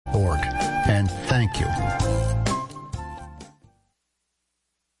and thank you.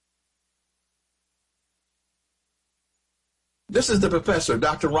 This is the professor,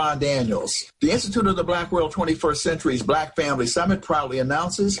 Dr. Ron Daniels. The Institute of the Black World 21st Century's Black Family Summit proudly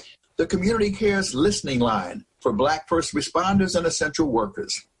announces the Community Cares Listening Line for Black first responders and essential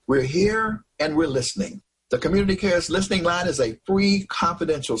workers. We're here and we're listening. The Community Cares Listening Line is a free,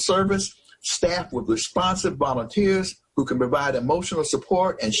 confidential service staffed with responsive volunteers who can provide emotional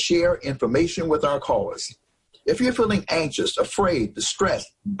support and share information with our callers. If you're feeling anxious, afraid,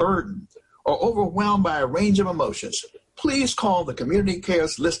 distressed, burdened, or overwhelmed by a range of emotions, please call the Community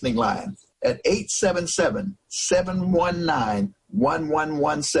Cares Listening Line at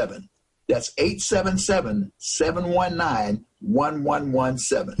 877-719-1117. That's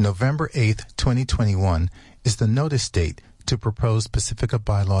 877-719-1117. November 8th, 2021 is the notice date to proposed Pacifica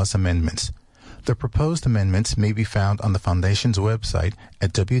bylaws amendments. The proposed amendments may be found on the Foundation's website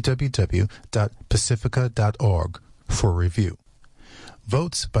at www.pacifica.org for review.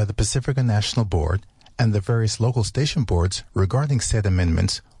 Votes by the Pacifica National Board and the various local station boards regarding said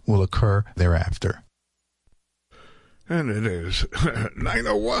amendments will occur thereafter. And it is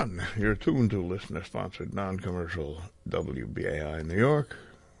 9:01. You're tuned to listener-sponsored non-commercial WBAI New York,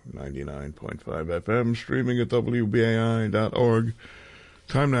 99.5 FM, streaming at WBAI.org.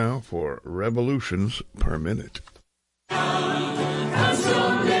 Time now for Revolutions Per Minute.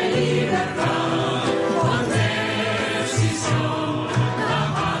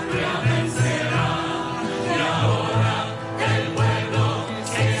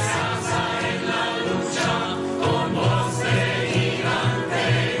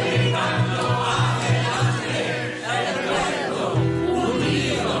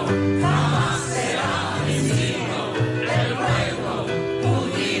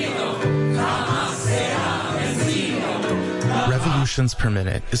 Revolutions Per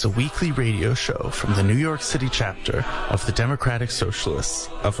Minute is a weekly radio show from the New York City chapter of the Democratic Socialists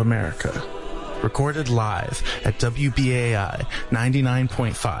of America. Recorded live at WBAI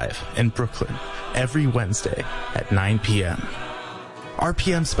 99.5 in Brooklyn every Wednesday at 9 p.m.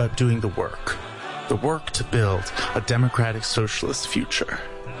 RPM's about doing the work to build a democratic socialist future.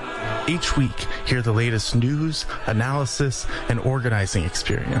 Each week, hear the latest news, analysis, and organizing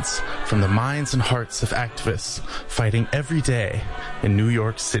experience from the minds and hearts of activists fighting every day in New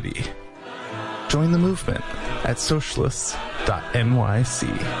York City. Join the movement at socialists.nyc.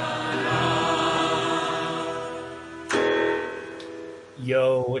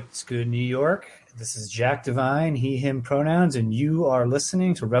 Yo, what's good, New York? This is Jack Devine, he, him pronouns, and you are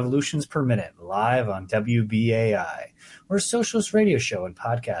listening to Revolutions Per Minute, live on WBAI. We're a socialist radio show and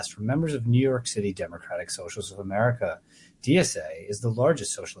podcast for members of New York City Democratic Socialists of America. DSA is the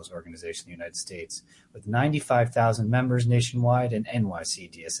largest socialist organization in the United States, with 95,000 members nationwide, and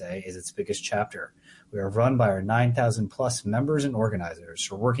NYC DSA is its biggest chapter. We are run by our 9,000-plus members and organizers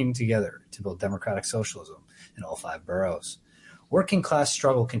who are working together to build democratic socialism in all 5 boroughs. Working class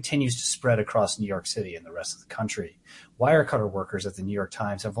struggle continues to spread across New York City and the rest of the country. Wirecutter workers at the New York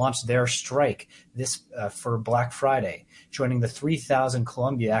Times have launched their strike for Black Friday, joining the 3,000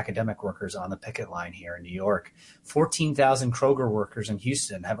 Columbia academic workers on the picket line here in New York. 14,000 Kroger workers in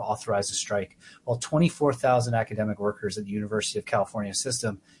Houston have authorized a strike, while 24,000 academic workers at the University of California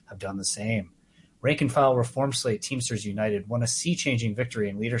System have done the same. Rank-and-file reform slate Teamsters United won a sea-changing victory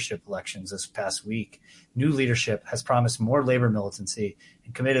in leadership elections this past week. New leadership has promised more labor militancy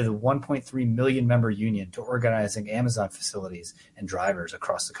and committed the 1.3 million member union to organizing Amazon facilities and drivers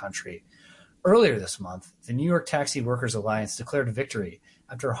across the country. Earlier this month, the New York Taxi Workers Alliance declared victory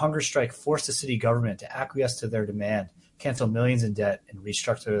after a hunger strike forced the city government to acquiesce to their demand, cancel millions in debt, and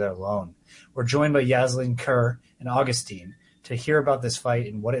restructure their loan. We're joined by Yaslin Kerr and Augustine to hear about this fight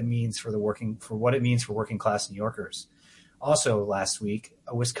and what it means for working class New Yorkers. Also last week,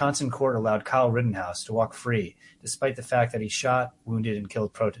 a Wisconsin court allowed Kyle Rittenhouse to walk free, despite the fact that he shot, wounded, and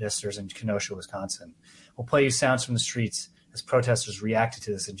killed protesters in Kenosha, Wisconsin. We'll play you sounds from the streets as protesters reacted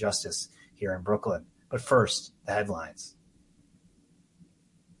to this injustice here in Brooklyn. But first, the headlines.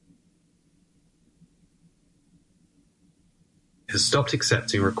 Has stopped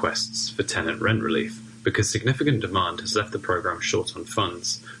accepting requests for tenant rent relief because significant demand has left the program short on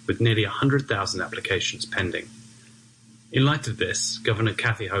funds, with nearly 100,000 applications pending. In light of this, Governor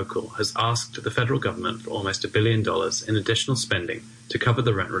Kathy Hochul has asked the federal government for almost $1 billion in additional spending to cover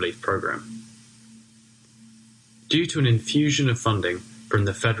the rent relief program. Due to an infusion of funding from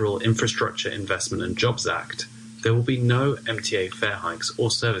the Federal Infrastructure Investment and Jobs Act, there will be no MTA fare hikes or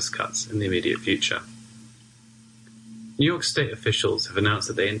service cuts in the immediate future. New York State officials have announced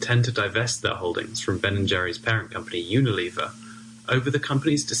that they intend to divest their holdings from Ben & Jerry's parent company Unilever over the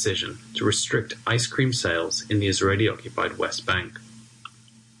company's decision to restrict ice cream sales in the Israeli-occupied West Bank.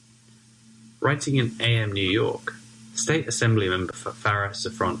 Writing in AM New York, State Assembly member Farah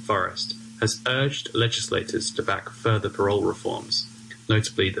Saffron Forrest has urged legislators to back further parole reforms,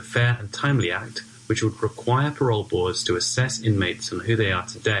 notably the Fair and Timely Act, which would require parole boards to assess inmates on who they are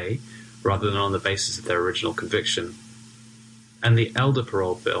today rather than on the basis of their original conviction, and the Elder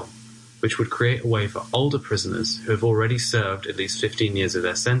Parole Bill, which would create a way for older prisoners who have already served at least 15 years of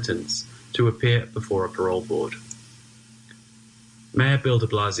their sentence to appear before a parole board. Mayor Bill de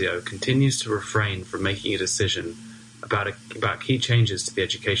Blasio continues to refrain from making a decision about key changes to the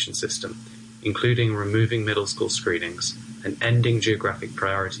education system, including removing middle school screenings and ending geographic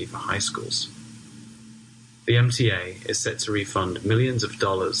priority for high schools. The MTA is set to refund millions of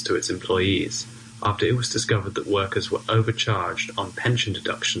dollars to its employees after it was discovered that workers were overcharged on pension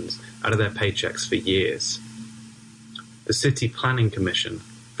deductions out of their paychecks for years. The City Planning Commission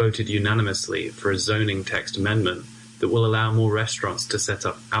voted unanimously for a zoning text amendment that will allow more restaurants to set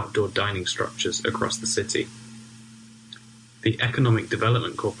up outdoor dining structures across the city. The Economic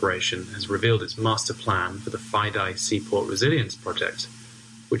Development Corporation has revealed its master plan for the FiDi Seaport Resilience Project,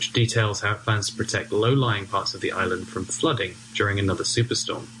 which details how it plans to protect low-lying parts of the island from flooding during another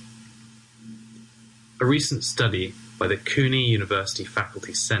superstorm. A recent study by the CUNY University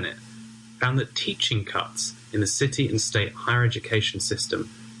Faculty Senate found that teaching cuts in the city and state higher education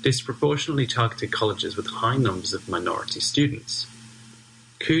system disproportionately targeted colleges with high numbers of minority students.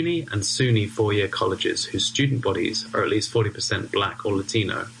 CUNY and SUNY four-year colleges whose student bodies are at least 40% Black or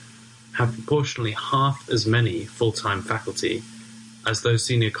Latino have proportionally half as many full-time faculty as those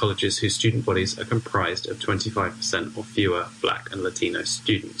senior colleges whose student bodies are comprised of 25% or fewer Black and Latino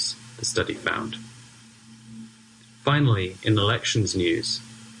students, the study found. Finally, in elections news,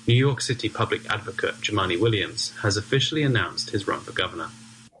 New York City public advocate Jumaane Williams has officially announced his run for governor.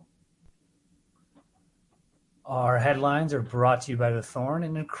 Our headlines are brought to you by The Thorn,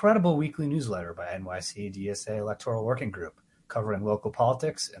 an incredible weekly newsletter by NYC DSA Electoral Working Group, covering local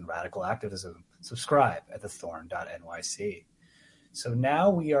politics and radical activism. Subscribe at thethorn.nyc. So now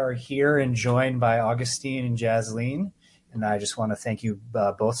we are here and joined by Augustine and Jasleen, and I just want to thank you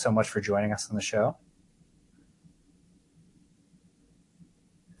both so much for joining us on the show.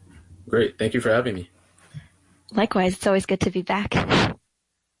 Great. Thank you for having me. Likewise. It's always good to be back.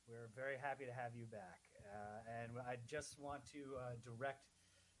 We're very happy to have you back. And I just want to direct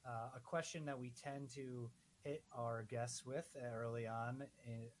a question that we tend to hit our guests with early on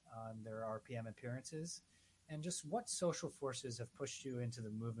their RPM appearances. And just what social forces have pushed you into the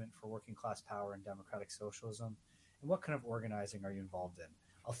movement for working class power and democratic socialism? And what kind of organizing are you involved in?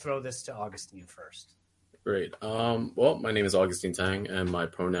 I'll throw this to Augustine first. Great. Well, my name is Augustine Tang, and my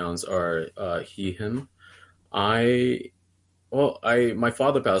pronouns are he, him. My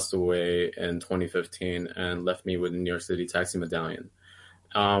father passed away in 2015 and left me with a New York City taxi medallion.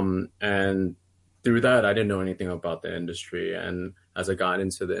 And through that, I didn't know anything about the industry. And as I got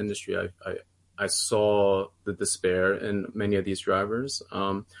into the industry, I saw the despair in many of these drivers.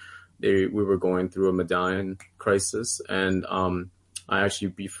 We were going through a medallion crisis, and I actually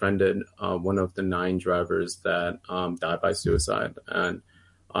befriended one of the 9 drivers that died by suicide. And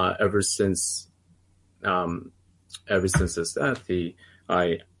ever since his death,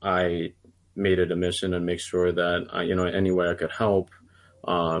 I made it a mission to make sure that any way I could help,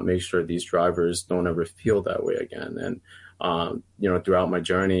 make sure these drivers don't ever feel that way again. And throughout my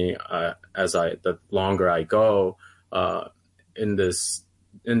journey, the longer I go in this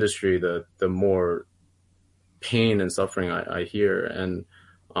industry, the more pain and suffering I hear, and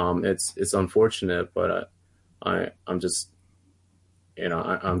it's unfortunate, but I'm just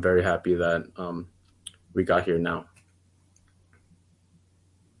I'm very happy that we got here now.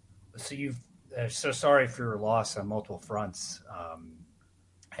 So so sorry for your loss on multiple fronts,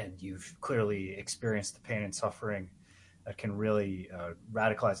 and you've clearly experienced the pain and suffering that can really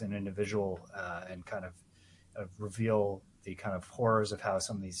radicalize an individual and kind of reveal the kind of horrors of how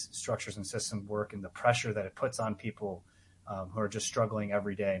some of these structures and systems work, and the pressure that it puts on people who are just struggling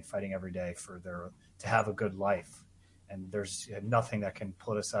every day and fighting every day to have a good life. And there's nothing that can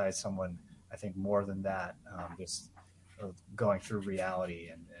politicize someone, I think, more than that. Just going through reality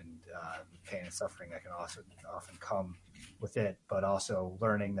and the pain and suffering that can also often come with it, but also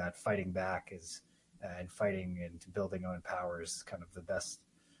learning that fighting back and fighting and building own power is kind of the best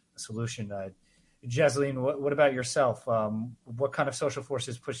solution. Jasleen, what about yourself? What kind of social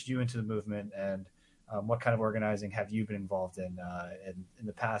forces pushed you into the movement, and what kind of organizing have you been involved in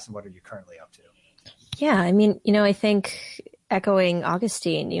the past, and what are you currently up to? Yeah, I mean, I think echoing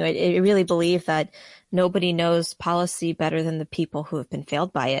Augustine, I really believe that nobody knows policy better than the people who have been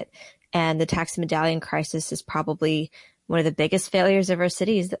failed by it. And the taxi medallion crisis is probably one of the biggest failures of our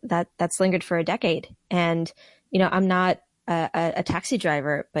cities that's lingered for a decade. And, I'm not a taxi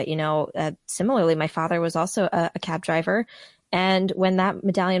driver, but, similarly, my father was also a cab driver. And when that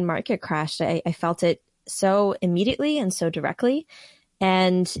medallion market crashed, I felt it so immediately and so directly.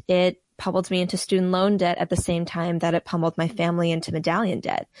 And it pummeled me into student loan debt at the same time that it pummeled my family into medallion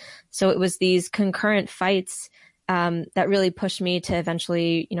debt. So it was these concurrent fights that really pushed me to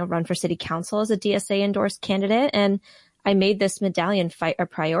eventually, run for city council as a DSA endorsed candidate. And I made this medallion fight a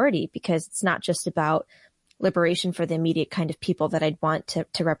priority because it's not just about liberation for the immediate kind of people that I'd want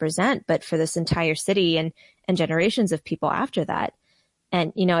to represent, but for this entire city and generations of people after that.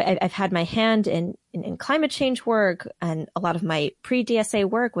 And, I've had my hand in climate change work, and a lot of my pre-DSA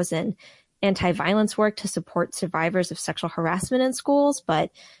work was in anti-violence work to support survivors of sexual harassment in schools.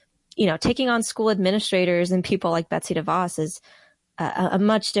 But, taking on school administrators and people like Betsy DeVos is a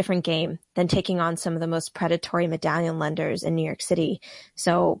much different game than taking on some of the most predatory medallion lenders in New York City.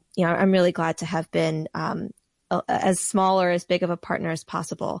 So, I'm really glad to have been as small or as big of a partner as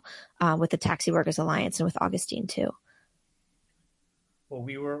possible with the Taxi Workers Alliance and with Augustine too. Well,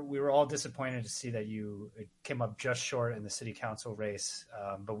 we were all disappointed to see that you came up just short in the city council race,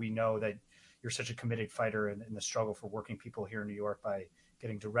 but we know that you're such a committed fighter in the struggle for working people here in New York by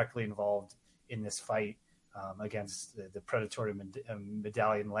getting directly involved in this fight against the predatory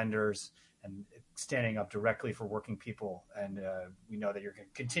medallion lenders and standing up directly for working people. And we know that you're going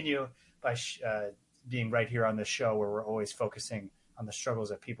to continue by being right here on this show, where we're always focusing on the struggles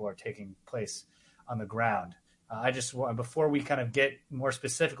that people are taking place on the ground. I just want, before we kind of get more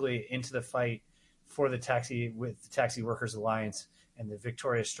specifically into the fight for the Taxi Workers Alliance and the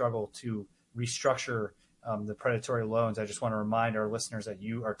victorious struggle to restructure the predatory loans, I just want to remind our listeners that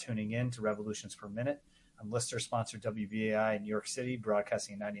you are tuning in to Revolutions Per Minute on listener-sponsored WBAI in New York City,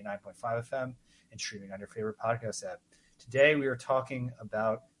 broadcasting 99.5 FM and streaming on your favorite podcast app. Today, we are talking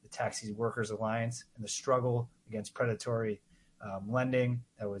about the Taxi Workers Alliance and the struggle against predatory lending.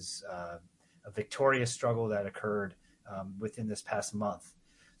 That was a victorious struggle that occurred within this past month.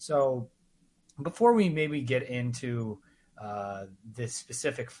 So before we maybe get into this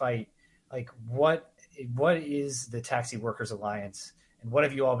specific fight, like what is the Taxi Workers Alliance and what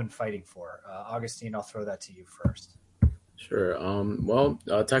have you all been fighting for? Augustine, I'll throw that to you first. Sure.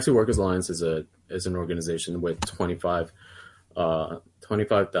 Taxi Workers Alliance is an organization with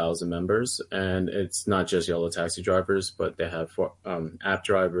 25,000 members, and it's not just yellow taxi drivers, but they have app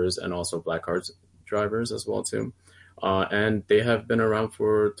drivers and also black card drivers as well too. And they have been around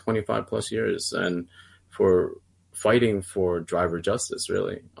for 25 plus years and for fighting for driver justice,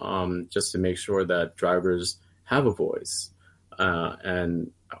 really, just to make sure that drivers have a voice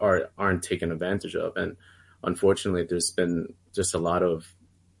and aren't taken advantage of. And unfortunately, there's been just a lot of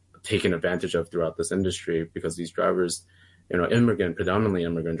taken advantage of throughout this industry because these drivers, predominantly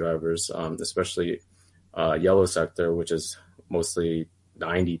immigrant drivers, especially yellow sector, which is mostly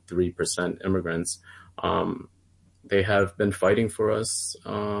 93% immigrants, they have been fighting for us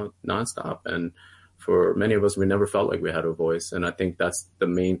nonstop. And for many of us, we never felt like we had a voice. And I think that's the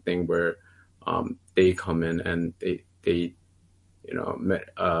main thing where they come in and they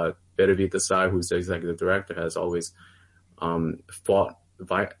Beravita Sai, who's the executive director, has always fought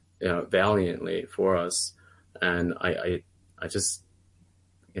valiantly for us. And I just,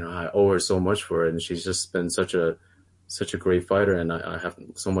 I owe her so much for it. And she's just been such a great fighter. And I have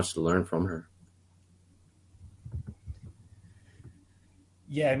so much to learn from her.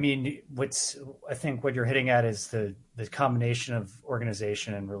 Yeah, I mean, I think what you're hitting at is the combination of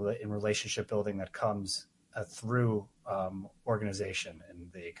organization and relationship building that comes through organization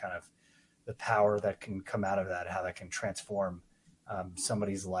and the kind of the power that can come out of that, how that can transform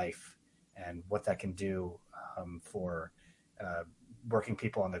somebody's life and what that can do for working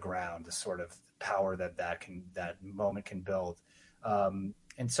people on the ground, the sort of power that moment can build. And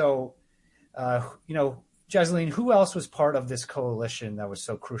so, Jasleen, who else was part of this coalition that was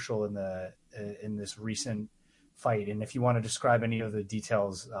so crucial in this recent fight? And if you want to describe any of the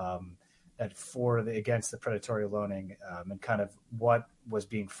details that against the predatory loaning and kind of what was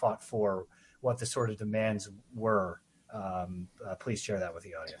being fought for, what the sort of demands were, please share that with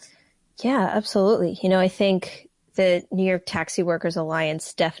the audience. Yeah, absolutely. I think the New York Taxi Workers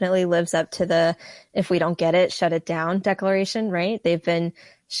Alliance definitely lives up to the "if we don't get it, shut it down" declaration, right? They've been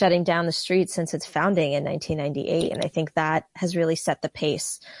shutting down the streets since its founding in 1998. And I think that has really set the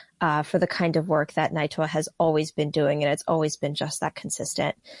pace for the kind of work that NYTWA has always been doing. And it's always been just that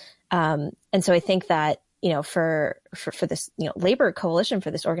consistent. And so I think that, for this, labor coalition,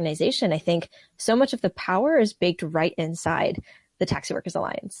 for this organization, I think so much of the power is baked right inside the Taxi Workers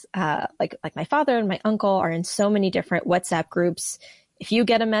Alliance. Like my father and my uncle are in so many different WhatsApp groups. If you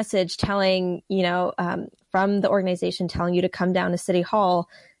get a message telling, from the organization telling you to come down to City Hall,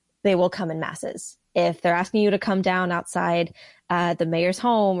 they will come in masses. If they're asking you to come down outside the mayor's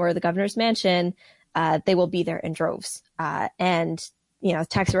home or the governor's mansion, they will be there in droves. And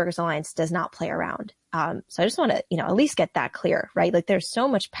Taxi Workers Alliance does not play around. So I just want to, at least get that clear, right? Like there's so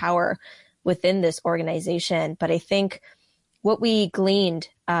much power within this organization, but I think what we gleaned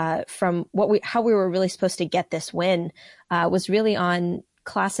from how we were really supposed to get this win was really on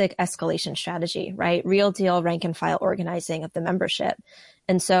classic escalation strategy, right? Real deal rank and file organizing of the membership.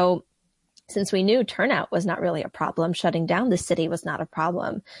 And so since we knew turnout was not really a problem, shutting down the city was not a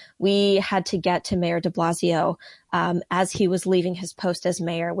problem, we had to get to Mayor de Blasio as he was leaving his post as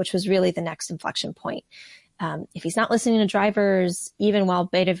mayor, which was really the next inflection point. If he's not listening to drivers, even while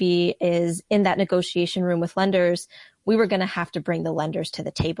Bedovi is in that negotiation room with lenders, we were going to have to bring the lenders to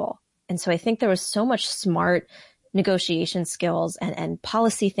the table. And so I think there was so much smart negotiation skills and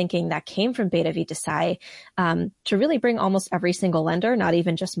policy thinking that came from Bedovi Desai to really bring almost every single lender, not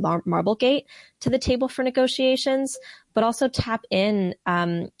even just Marblegate, to the table for negotiations, but also tap in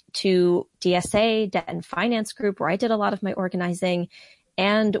to DSA, Debt and Finance Group, where I did a lot of my organizing,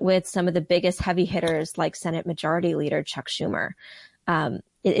 and with some of the biggest heavy hitters like Senate Majority Leader Chuck Schumer.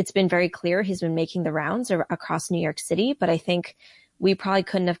 It's been very clear he's been making the rounds across New York City, but I think we probably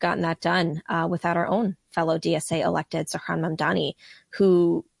couldn't have gotten that done without our own fellow DSA elected, Sahran Mamdani,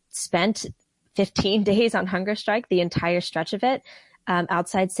 who spent 15 days on hunger strike, the entire stretch of it,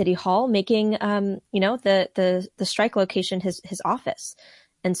 outside City Hall, making, the strike location his office.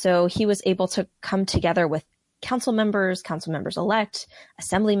 And so he was able to come together with council members elect,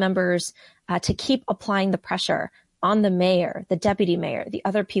 assembly members, to keep applying the pressure on the mayor, the deputy mayor, the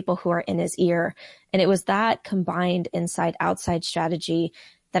other people who are in his ear. And it was that combined inside-outside strategy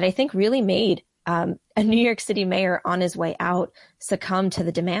that I think really made a New York City mayor on his way out succumb to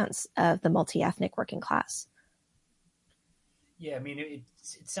the demands of the multi-ethnic working class. Yeah, I mean, it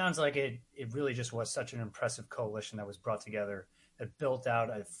sounds like it really just was such an impressive coalition that was brought together, that built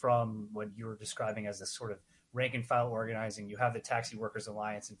out from what you were describing as this sort of rank and file organizing. You have the Taxi Workers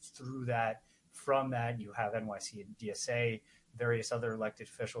Alliance, and from that, you have NYC and DSA, various other elected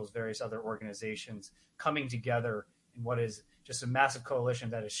officials, various other organizations coming together in what is just a massive coalition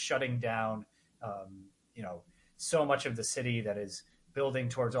that is shutting down, so much of the city, that is building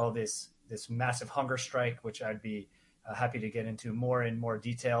towards all this massive hunger strike, which I'd be happy to get into more in more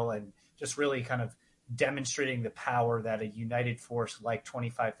detail, and just really kind of demonstrating the power that a united force like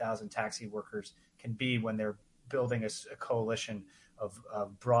 25,000 taxi workers can be when they're building a coalition of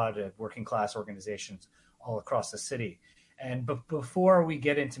broad working class organizations all across the city. And before we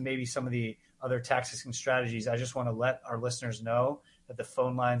get into maybe some of the other taxing strategies, I just want to let our listeners know that the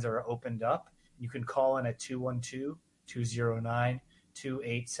phone lines are opened up. You can call in at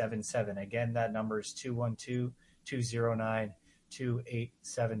 212-209-2877. Again, that number is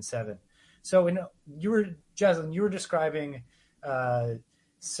 212-209-2877. So Jaslyn, you were describing a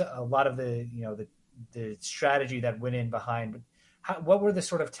lot of the strategy that went in behind. What were the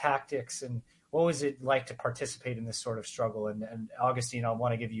sort of tactics, and what was it like to participate in this sort of struggle? And Augustine, I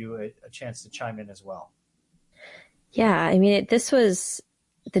want to give you a chance to chime in as well. Yeah, I mean, this was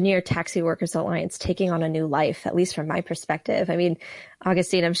the New York Taxi Workers Alliance taking on a new life, at least from my perspective. I mean,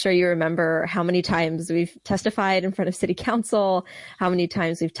 Augustine, I'm sure you remember how many times we've testified in front of City Council, how many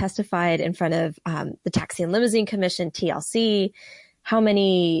times we've testified in front of the Taxi and Limousine Commission, TLC, how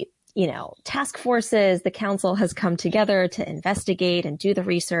many task forces the council has come together to investigate and do the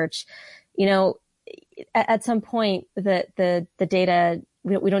research. At some point, the data,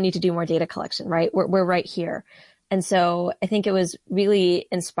 we don't need to do more data collection, right? We're right here. And so I think it was really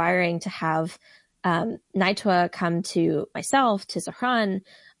inspiring to have NYTWA come to myself, to Sahran,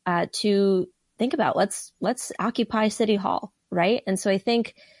 to think about let's occupy City Hall, right? And so I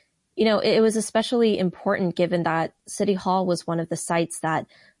think, it was especially important given that City Hall was one of the sites that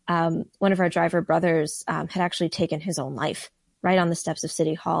one of our driver brothers had actually taken his own life right on the steps of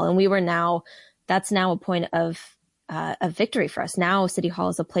City Hall. And that's now a point of victory for us. Now City Hall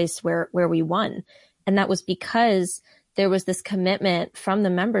is a place where we won. And that was because there was this commitment from the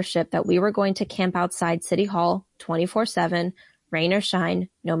membership that we were going to camp outside City Hall 24/7, rain or shine,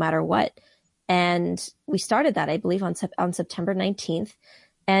 no matter what. And we started that, I believe, on September 19th.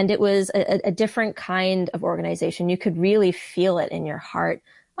 And it was a different kind of organization. You could really feel it in your heart,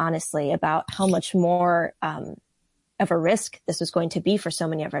 honestly, about how much more of a risk this was going to be for so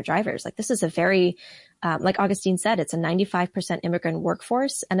many of our drivers. Like, this is a very, like Augustine said, it's a 95% immigrant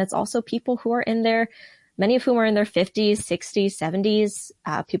workforce. And it's also people who are many of whom are in their 50s, 60s,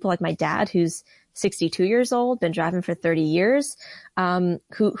 70s, people like my dad, who's 62 years old, been driving for 30 years,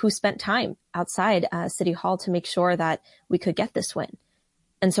 who spent time outside City Hall to make sure that we could get this win.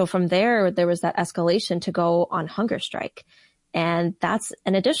 And so from there was that escalation to go on hunger strike. And that's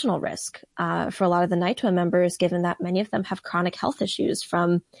an additional risk for a lot of the NYTWA members, given that many of them have chronic health issues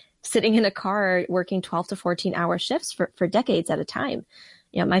from sitting in a car working 12 to 14-hour shifts for decades at a time.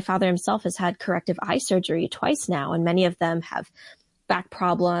 You know, my father himself has had corrective eye surgery twice now, and many of them have back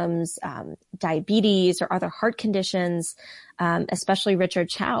problems, diabetes, or other heart conditions, especially Richard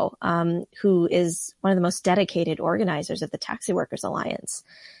Chow, who is one of the most dedicated organizers of the Taxi Workers Alliance.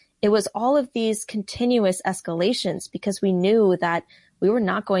 It was all of these continuous escalations because we knew that we were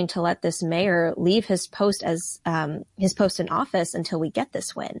not going to let this mayor leave his post in office until we get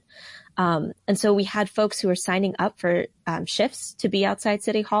this win. And so we had folks who were signing up for shifts to be outside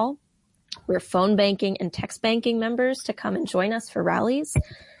City Hall. We're phone banking and text banking members to come and join us for rallies.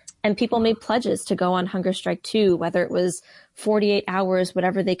 And people made pledges to go on hunger strike too, whether it was 48 hours,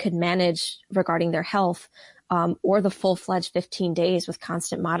 whatever they could manage regarding their health, or the full-fledged 15 days with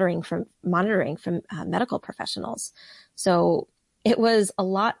constant monitoring from medical professionals. So it was a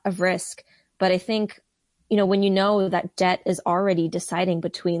lot of risk. But I think, you know, when you know that debt is already deciding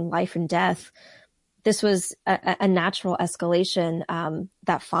between life and death, this was a natural escalation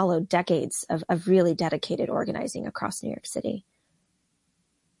that followed decades of really dedicated organizing across New York City.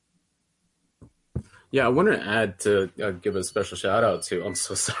 Yeah, I wanted to add to give a special shout out to, I'm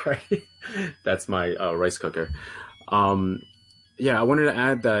so sorry, that's my rice cooker. Yeah, I wanted to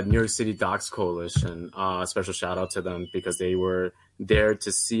add that New York City Docs Coalition, a special shout out to them because they were there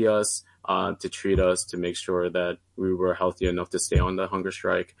to see us, to treat us, to make sure that we were healthy enough to stay on the hunger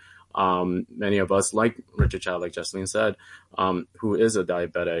strike. Many of us, like Richard Chow, like Jesselyn said, who is a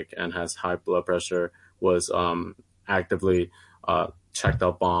diabetic and has high blood pressure, was actively checked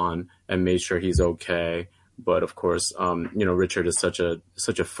up on and made sure he's okay. But of course, you know, Richard is such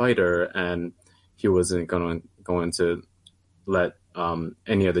a fighter, and he wasn't going to let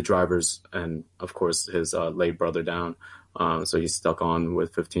any of the drivers and of course his late brother down. So he's stuck on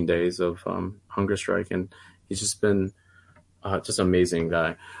with 15 days of hunger strike, and he's just been just an amazing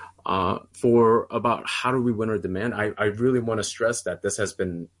guy. For about how do we win our demand, I really want to stress that this has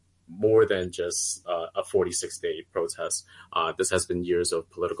been more than just a 46-day protest. This has been years of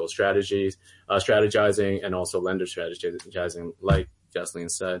political strategizing, and also lender strategizing, like Jesselyn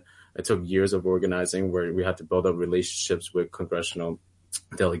said. It took years of organizing where we had to build up relationships with congressional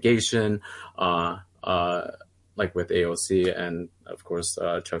delegation, like with AOC and, of course,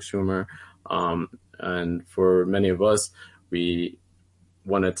 Chuck Schumer. And for many of us, we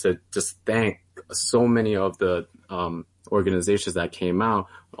wanted to just thank so many of the organizations that came out.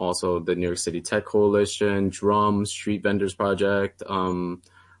 Also, the New York City Tech Coalition, DRUM, Street Vendors Project,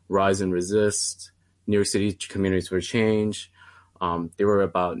 Rise and Resist, New York City Communities for Change. There were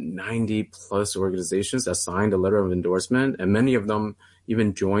about 90 plus organizations that signed a letter of endorsement, and many of them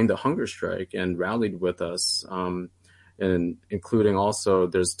even joined the hunger strike and rallied with us. And including also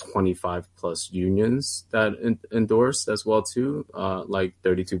there's 25 plus unions that endorsed as well too, like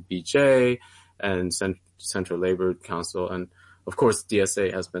 32BJ and Central Labor Council. And of course,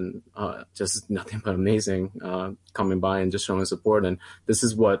 DSA has been just nothing but amazing, coming by and just showing support. And this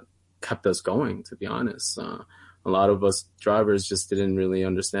is what kept us going, to be honest. A lot of us drivers just didn't really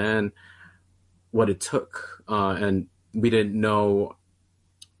understand what it took. And we didn't know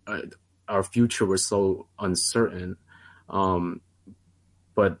our future was so uncertain.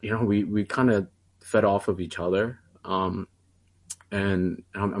 But, you know, we kind of fed off of each other. And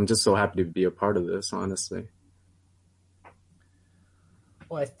I'm just so happy to be a part of this, honestly.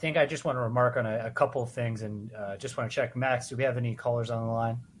 Well, I think I just want to remark on a couple of things, and just want to check. Max, do we have any callers on the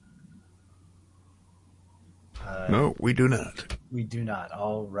line? No, we do not. We do not.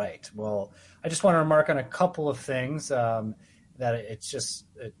 All right. Well, I just want to remark on a couple of things, that it's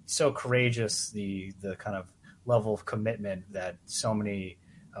so courageous, the kind of level of commitment that so many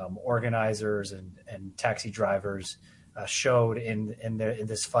organizers and taxi drivers showed in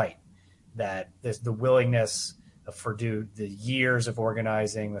this fight. That the willingness for the years of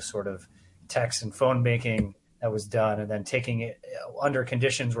organizing, the sort of text and phone banking that was done, and then taking it under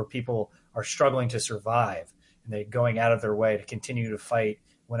conditions where people are struggling to survive, and they going out of their way to continue to fight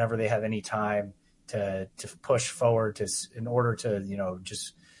whenever they have any time to push forward in order to, you know,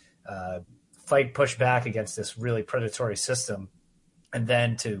 just push back against this really predatory system, and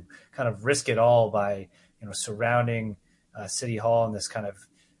then to kind of risk it all by, surrounding City Hall in this kind of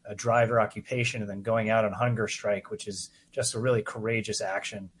driver occupation and then going out on hunger strike, which is just a really courageous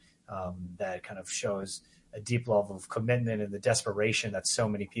action that kind of shows a deep level of commitment and the desperation that so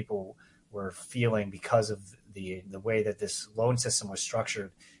many people were feeling because of the way that this loan system was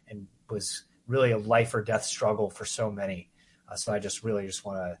structured and was really a life or death struggle for so many. So I just want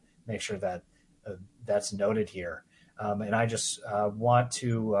to make sure that that's noted here. And I just want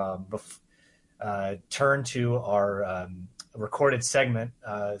to turn to our recorded segment.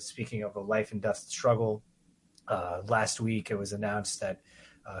 Speaking of a life and death struggle, last week it was announced that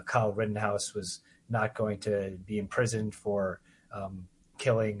Kyle Rittenhouse was not going to be imprisoned for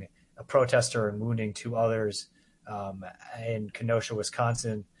killing a protester and wounding 2 others in Kenosha,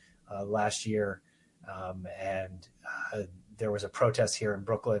 Wisconsin last year. And there was a protest here in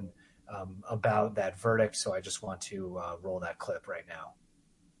Brooklyn about that verdict. So I just want to roll that clip right now.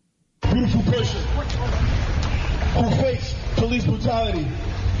 Beautiful person who faced police brutality.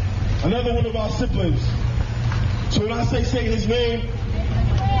 Another one of our siblings. So when I say his name,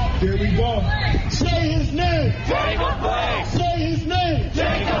 here we go. Say his name. Jacob Blake. Say his name.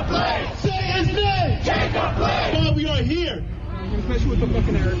 Jacob Blake. Say his name. Jacob Blake. Why we are here?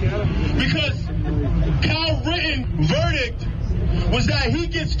 Because Kyle Ritten's verdict was that he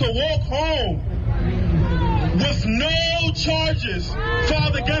gets to walk home with no charges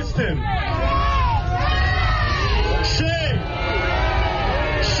filed against him. Shame.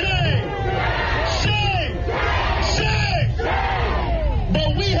 Shame. Shame. Shame.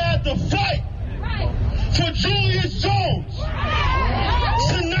 But we had to fight for Julius Jones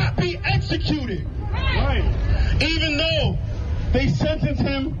to not be executed. Even though they sentenced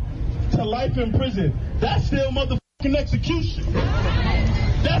him to life in prison. That's still motherfucking execution.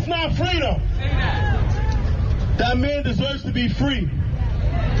 That's not freedom. That man deserves to be free.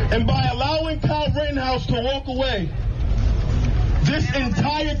 And by allowing Kyle Rittenhouse to walk away, this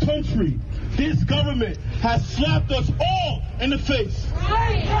entire country, this government has slapped us all in the face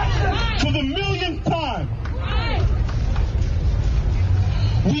for the millionth time.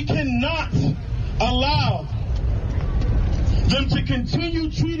 We cannot allow them to continue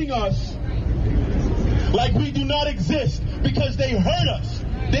treating us like we do not exist because they hurt us.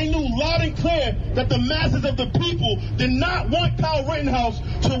 They knew loud and clear that the masses of the people did not want Kyle Rittenhouse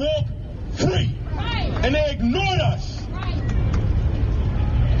to walk free. And they ignored us.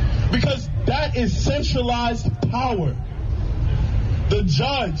 Because that is centralized power. The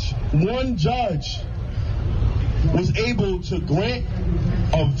judge, one judge, was able to grant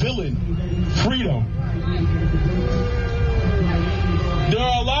a villain freedom. There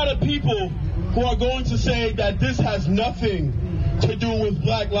are a lot of people who are going to say that this has nothing to do with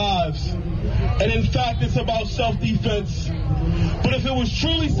black lives. And in fact, it's about self-defense. But if it was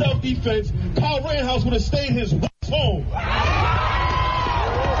truly self-defense, Kyle Rittenhouse would have stayed his home.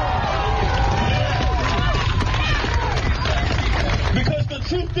 Because the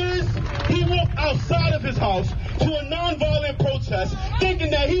truth is, he walked outside of his house to a nonviolent protest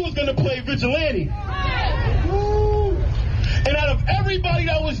thinking that he was going to play vigilante. And out of everybody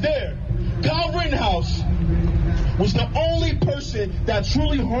that was there, Kyle Rittenhouse was the only person that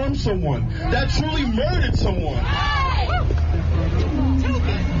truly harmed someone, that truly murdered someone.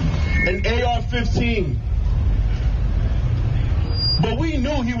 An AR-15. But we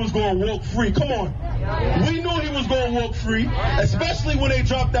knew he was going to walk free. Come on. We knew he was going to walk free, especially when they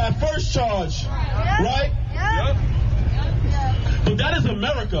dropped that first charge. Right? But that is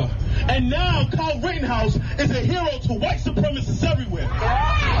America. And now Kyle Rittenhouse is a hero to white supremacists everywhere.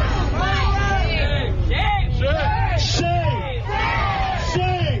 Shame.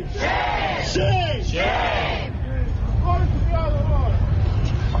 Shame. Shame. Shame.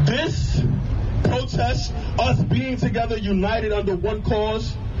 This protest, us being together, united under one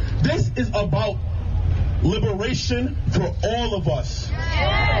cause, this is about liberation for all of us.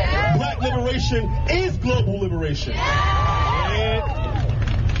 Black liberation is global liberation.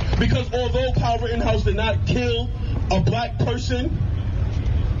 Because although Kyle Rittenhouse did not kill a black person,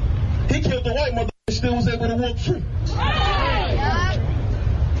 he killed the white mother and still was able to walk free.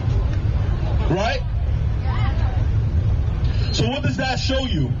 Right? So what does that show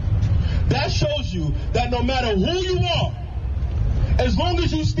you? That shows you that no matter who you are, as long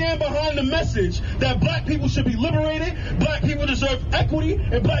as you stand behind the message that black people should be liberated, black people deserve equity,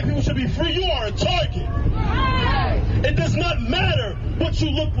 and black people should be free, you are a target. It does not matter what you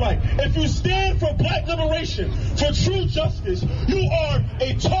look like. If you stand for black liberation, for true justice, you are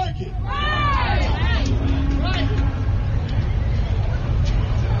a target.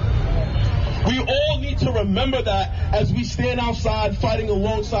 We all need to remember that as we stand outside fighting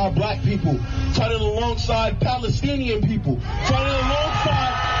alongside black people, fighting alongside Palestinian people, fighting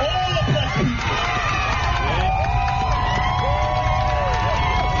alongside all oppressed people.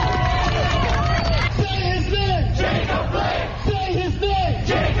 Say his name! Jacob Blake! Say his name!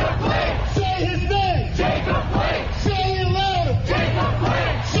 Jacob Blake! Say his name! Jacob Blake! Say it louder! Jacob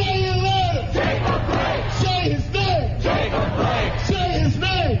Blake! Say it louder! Jacob Blake! Say his name! Jacob Blake! Say his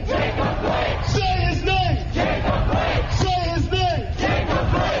name! Jacob Blake! Say his name! Jacob Blake! Say his name!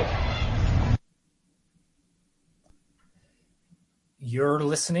 Jacob Blake! You're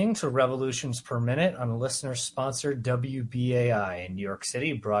listening to Revolutions Per Minute on a listener-sponsored WBAI in New York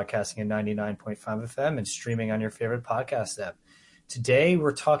City, broadcasting at 99.5 FM and streaming on your favorite podcast app. Today,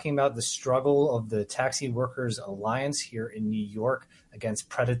 we're talking about the struggle of the Taxi Workers Alliance here in New York against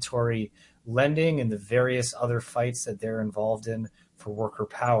predatory lending and the various other fights that they're involved in for worker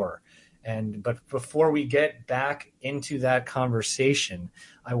power. But before we get back into that conversation,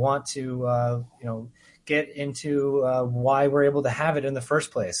 I want to get into why we're able to have it in the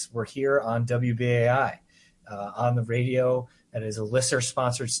first place. We're here on WBAI, on the radio that is a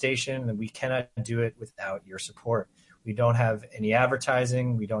listener-sponsored station, and we cannot do it without your support. We don't have any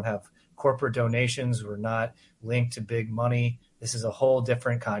advertising. We don't have corporate donations. We're not linked to big money. This is a whole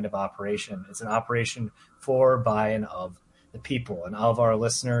different kind of operation. It's an operation for, by, and of the people and of our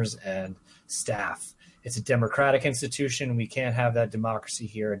listeners and staff. It's a democratic institution. We can't have that democracy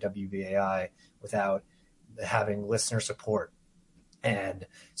here at WBAI without having listener support. And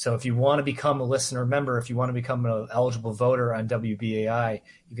so if you want to become a listener member, if you want to become an eligible voter on WBAI,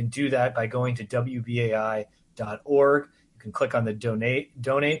 you can do that by going to WBAI.org. You can click on the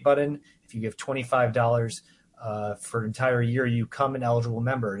donate button. If you give $25 for an entire year, you become an eligible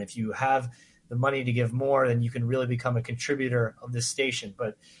member. And if you have the money to give more, then you can really become a contributor of this station.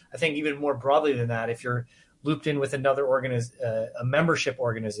 But I think even more broadly than that, if you're looped in with another a membership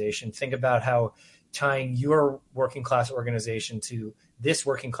organization, think about how tying your working class organization to this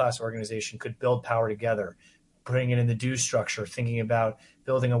working class organization could build power together, putting it in the dues structure, thinking about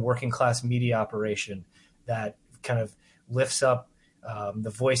building a working class media operation that kind of lifts up the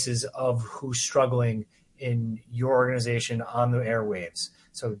voices of who's struggling in your organization on the airwaves.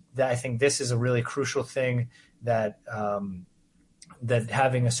 So I think this is a really crucial thing, that that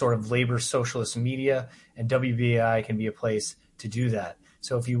having a sort of labor socialist media, and WBAI can be a place to do that.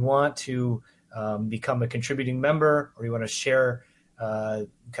 So if you want to become a contributing member, or you want to share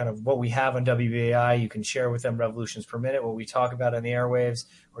kind of what we have on WBAI, you can share with them Revolutions Per Minute, what we talk about on the airwaves,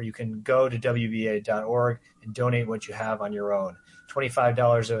 or you can go to WBAI.org and donate what you have on your own.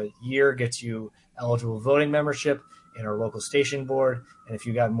 $25 a year gets you eligible voting membership in our local station board. And if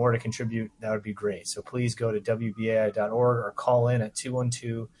you got more to contribute, that would be great. So please go to WBAI.org or call in at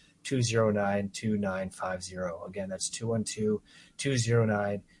 212-209-2950. Again, that's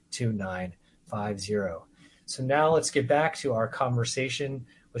 212-209-2950. So now let's get back to our conversation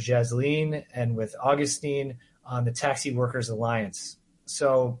with Jasleen and with Augustine on the Taxi Workers Alliance.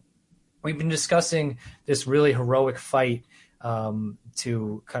 So we've been discussing this really heroic fight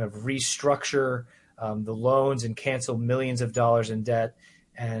to kind of restructure the loans and cancel millions of dollars in debt.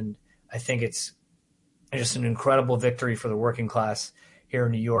 And I think it's just an incredible victory for the working class here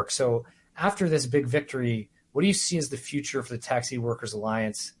in New York. So after this big victory, what do you see as the future for the Taxi Workers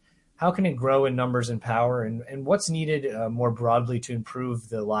Alliance? How can it grow in numbers and power? And what's needed more broadly to improve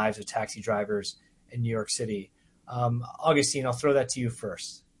the lives of taxi drivers in New York City? Augustine, I'll throw that to you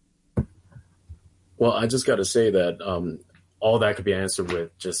first. Well, I just got to say that all that could be answered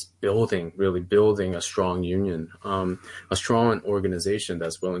with just really building a strong union, a strong organization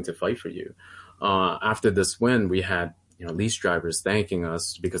that's willing to fight for you. After this win, we had lease drivers thanking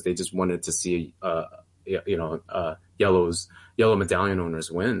us because they just wanted to see yellow medallion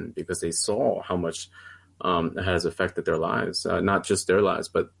owners win, because they saw how much it has affected their lives, not just their lives,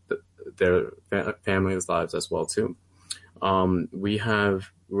 but their families' lives as well too. Our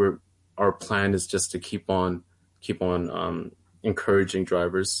plan is just to keep on encouraging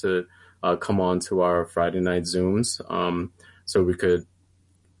drivers to come on to our Friday night Zooms, so we could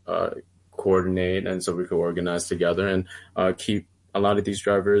coordinate and so we could organize together and keep a lot of these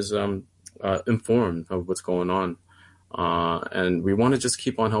drivers informed of what's going on. And we want to just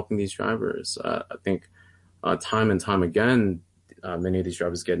keep on helping these drivers. I think time and time again, many of these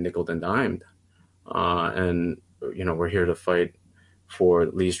drivers get nickeled and dimed. And, we're here to fight for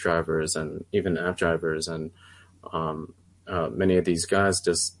lease drivers and even app drivers. And many of these guys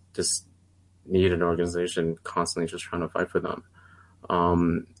just need an organization constantly just trying to fight for them.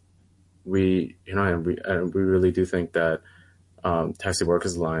 We really do think that Taxi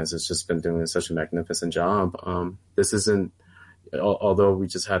Workers Alliance has just been doing such a magnificent job. This isn't, although we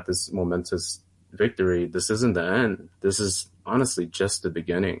just had this momentous victory, this isn't the end. This is honestly just the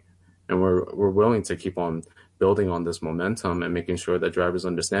beginning. And we're willing to keep on building on this momentum and making sure that drivers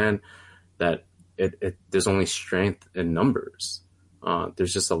understand that there's only strength in numbers.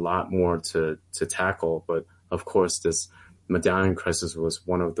 There's just a lot more to tackle. But of course, this medallion crisis was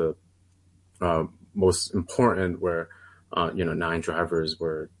one of the most important, where 9 drivers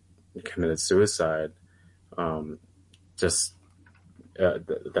were committed suicide. That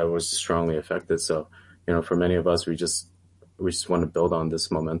was strongly affected. So, for many of us, we just want to build on this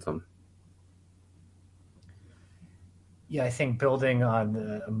momentum. Yeah, I think building on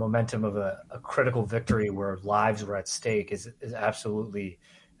the momentum of a critical victory where lives were at stake is absolutely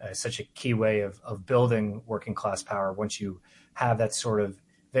such a key way of building working class power. Once you have that sort of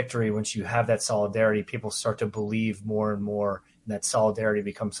victory, once you have that solidarity, people start to believe more and more, and that solidarity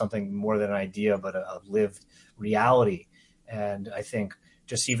becomes something more than an idea, but a lived reality. And I think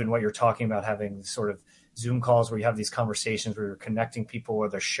just even what you're talking about, having sort of Zoom calls where you have these conversations where you're connecting people, where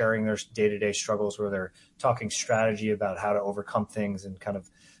they're sharing their day-to-day struggles, where they're talking strategy about how to overcome things and kind of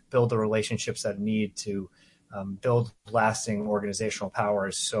build the relationships that need to build lasting organizational power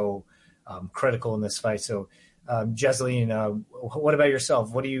is so critical in this fight. So, Jessalyn, what about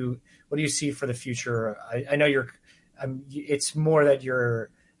yourself? What do you see for the future? I know it's more that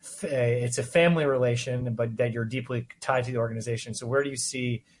it's a family relation, but that you're deeply tied to the organization. So where do you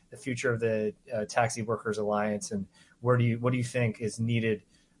see the future of the Taxi Workers Alliance, and what do you think is needed?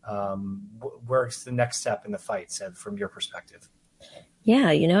 Where's the next step in the fight, Seb, from your perspective? Yeah,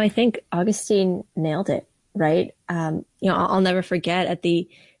 I think Augustine nailed it, right? I'll never forget at the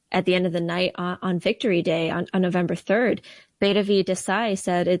end of the night on Victory Day on November 3rd, Beta V Desai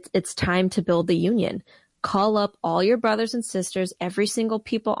said it's time to build the union. Call up all your brothers and sisters, every single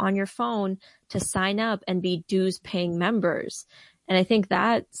people on your phone, to sign up and be dues paying members. And I think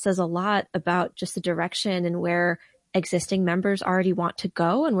that says a lot about just the direction and where existing members already want to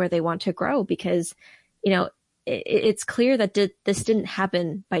go and where they want to grow, because, it's clear that this didn't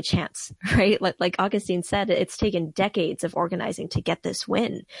happen by chance, right? Like Augustine said, it's taken decades of organizing to get this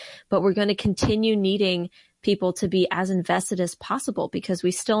win, but we're going to continue needing people to be as invested as possible, because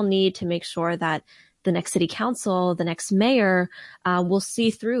we still need to make sure that the next city council, the next mayor, will see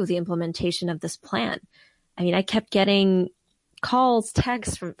through the implementation of this plan. I mean, I kept getting calls,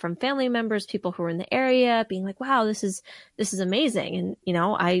 texts from family members, people who were in the area, being like, wow, this is amazing. And,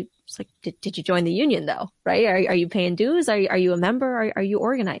 I was like, did you join the union though? Right? Are you paying dues? Are you a member? Are you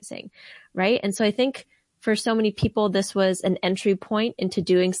organizing? Right? And so I think for so many people, this was an entry point into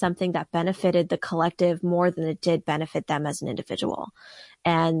doing something that benefited the collective more than it did benefit them as an individual.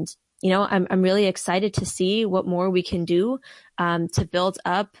 And, I'm really excited to see what more we can do to build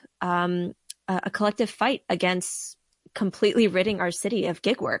up a collective fight against completely ridding our city of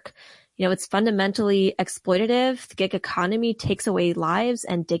gig work. It's fundamentally exploitative. The gig economy takes away lives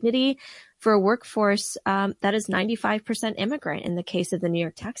and dignity for a workforce that is 95% immigrant in the case of the New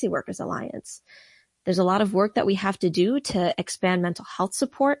York Taxi Workers Alliance. There's a lot of work that we have to do to expand mental health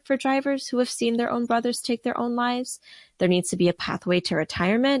support for drivers who have seen their own brothers take their own lives. There needs to be a pathway to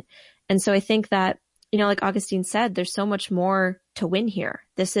retirement. And so I think that, like Augustine said, there's so much more to win here.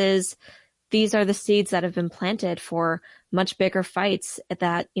 These are the seeds that have been planted for much bigger fights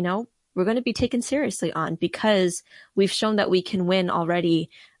that, we're going to be taken seriously on, because we've shown that we can win already.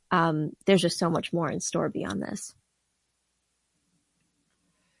 There's just so much more in store beyond this.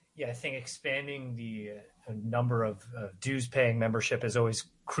 Yeah, I think expanding the number of dues paying membership is always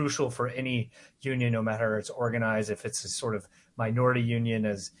crucial for any union, no matter it's organized, if it's a sort of minority union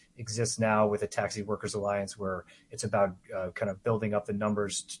as exists now with the Taxi Workers Alliance, where it's about kind of building up the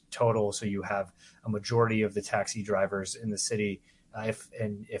numbers total, so you have a majority of the taxi drivers in the city, if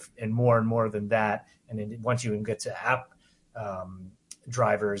more and more than that, and then once you can get to app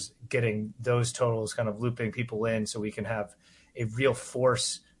drivers, getting those totals, kind of looping people in, so we can have a real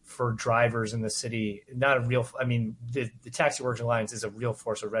force for drivers in the city. The Taxi Workers Alliance is a real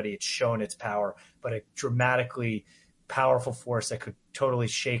force already. It's shown its power, but a dramatically powerful force that could totally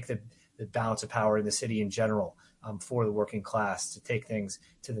shake the balance of power in the city in general, for the working class to take things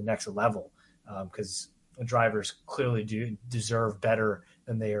to the next level. Because drivers clearly do deserve better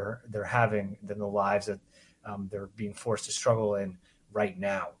than they're having, than the lives that they're being forced to struggle in right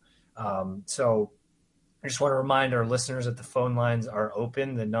now. So I just want to remind our listeners that the phone lines are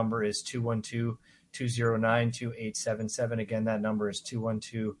open. The number is 212-209-2877. Again, that number is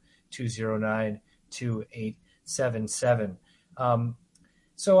 212-209-2877.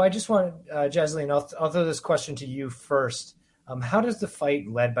 So I just want, Jessalyn, I'll throw this question to you first. How does the fight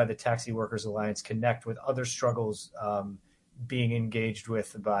led by the Taxi Workers Alliance connect with other struggles being engaged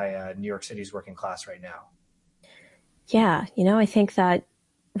with by New York City's working class right now? Yeah, I think that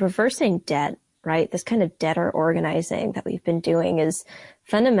reversing debt, right, this kind of debtor organizing that we've been doing is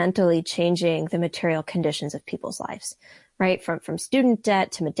fundamentally changing the material conditions of people's lives, right? From student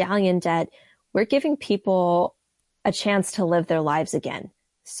debt to medallion debt, we're giving people a chance to live their lives again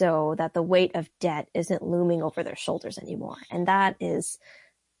so that the weight of debt isn't looming over their shoulders anymore. And that is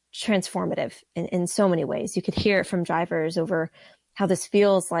transformative in so many ways. You could hear it from drivers over how this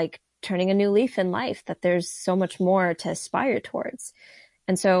feels like turning a new leaf in life, that there's so much more to aspire towards.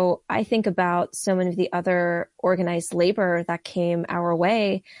 And so I think about so many of the other organized labor that came our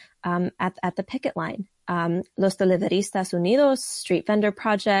way at the picket line. Los Deliveristas Unidos, Street Vendor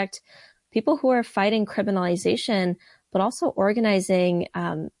Project, people who are fighting criminalization, but also organizing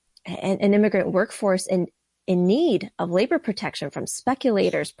an immigrant workforce in need of labor protection from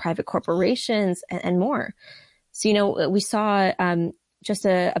speculators, private corporations, and more. So, we saw just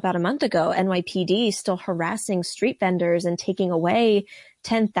about a month ago, NYPD still harassing street vendors and taking away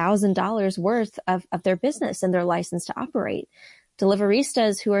 $10,000 worth of their business and their license to operate.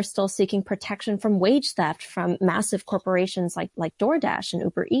 Deliveristas who are still seeking protection from wage theft from massive corporations like DoorDash and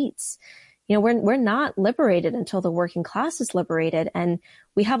Uber Eats. We're not liberated until the working class is liberated. And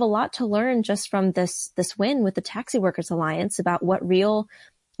we have a lot to learn just from this win with the Taxi Workers Alliance about what real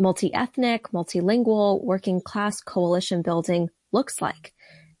multi-ethnic, multilingual, working class coalition building looks like,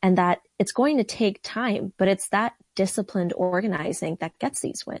 and that it's going to take time, but it's that disciplined organizing that gets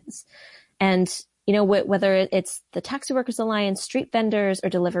these wins. And, whether it's the Taxi Workers Alliance, street vendors, or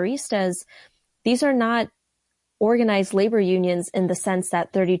Deliveristas, these are not organized labor unions in the sense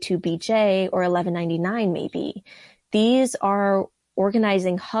that 32BJ or 1199 may be. These are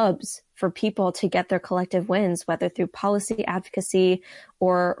organizing hubs for people to get their collective wins, whether through policy advocacy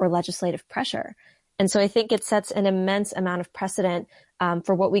or legislative pressure. And so I think it sets an immense amount of precedent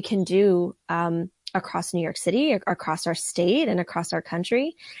for what we can do across New York City, across our state, and across our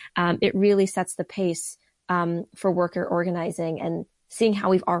country. It really sets the pace for worker organizing, and seeing how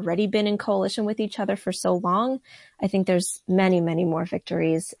we've already been in coalition with each other for so long, I think there's many, many more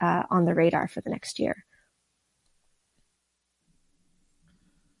victories on the radar for the next year.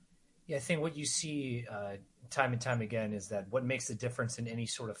 Yeah, I think what you see time and time again is that what makes the difference in any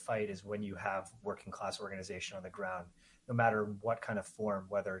sort of fight is when you have working class organization on the ground, no matter what kind of form,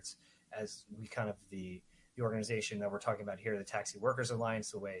 whether it's as we kind of the organization that we're talking about here, the Taxi Workers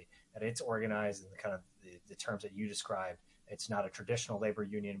Alliance, the way that it's organized and the kind of the terms that you described. It's not a traditional labor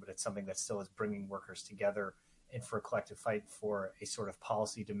union, but it's something that still is bringing workers together and for a collective fight for a sort of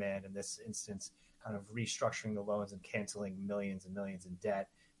policy demand, in this instance, kind of restructuring the loans and canceling millions and millions in debt,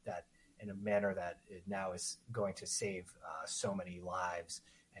 that in a manner that it now is going to save so many lives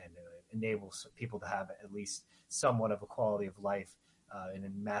and enables people to have at least somewhat of a quality of life and a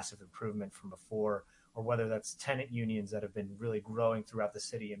massive improvement from before, or whether that's tenant unions that have been really growing throughout the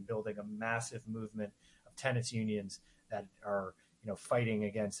city and building a massive movement of tenants unions that are, fighting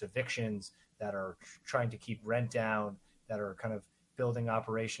against evictions, that are trying to keep rent down, that are kind of building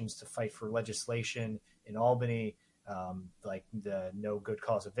operations to fight for legislation in Albany, like the No Good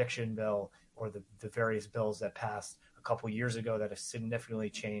Cause Eviction bill, or the various bills that passed a couple years ago that have significantly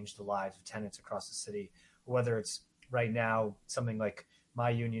changed the lives of tenants across the city. Whether it's right now something like my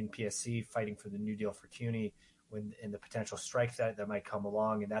union, PSC, fighting for the New Deal for CUNY, in the potential strike that might come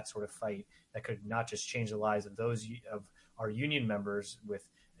along, and that sort of fight that could not just change the lives of those of our union members with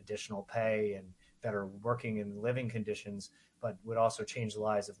additional pay and better working and living conditions, but would also change the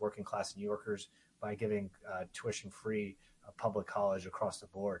lives of working class New Yorkers by giving tuition-free public college across the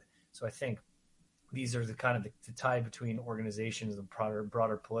board. So I think these are the kind of the tie between organizations and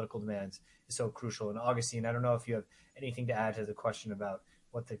broader political demands is so crucial. And Augustine, I don't know if you have anything to add to the question about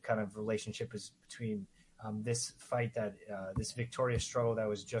what the kind of relationship is between this fight, that this victorious struggle that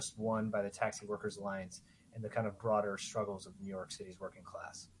was just won by the Taxi Workers Alliance, and the kind of broader struggles of New York City's working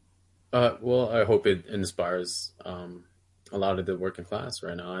class. Well, I hope it inspires a lot of the working class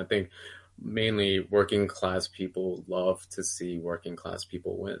right now. I think mainly working class people love to see working class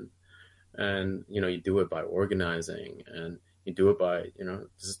people win. And, you do it by organizing, and you do it by,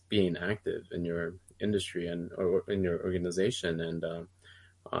 just being active in your industry or in your organization. And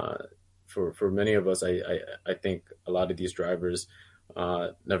for many of us, I think a lot of these drivers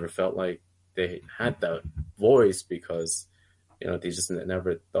never felt like they had that voice because, they just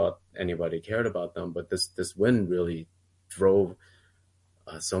never thought anybody cared about them. But this win really drove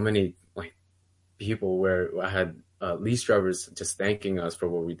so many people, where I had lease drivers just thanking us for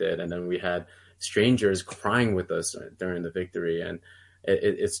what we did. And then we had strangers crying with us during the victory. And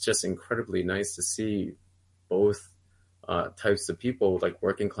it's just incredibly nice to see both types of people, like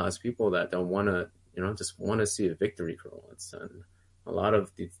working class people that don't want to, just want to see a victory for once. And a lot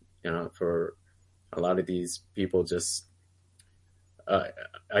of these, for a lot of these people, just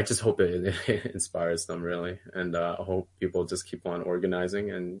I just hope it inspires them, really. And I hope people just keep on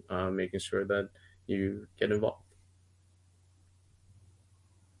organizing and making sure that you get involved.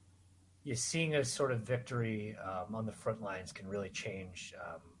 Yeah, seeing a sort of victory on the front lines can really change.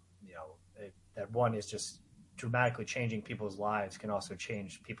 That one is just dramatically changing people's lives, can also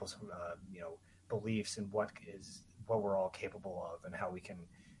change people's beliefs in what we're all capable of and how we can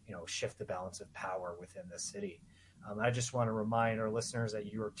shift the balance of power within the city. I just want to remind our listeners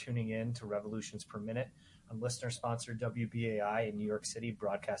that you are tuning in to Revolutions Per Minute on listener-sponsored WBAI in New York City,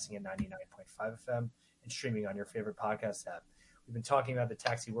 broadcasting at 99.5 FM and streaming on your favorite podcast app. We've been talking about the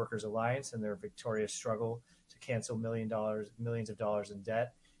Taxi Workers Alliance and their victorious struggle to cancel millions of dollars in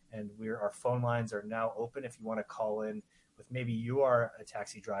debt. And our phone lines are now open if you want to call in with maybe you are a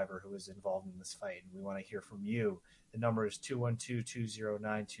taxi driver who is involved in this fight, and we want to hear from you. The number is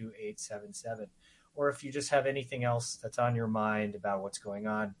 212-209-2877. Or if you just have anything else that's on your mind about what's going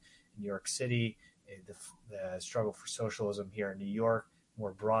on in New York City, the struggle for socialism here in New York,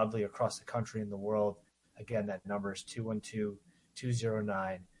 more broadly across the country and the world, again, that number is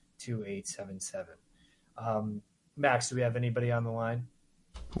 212-209-2877. Max, do we have anybody on the line?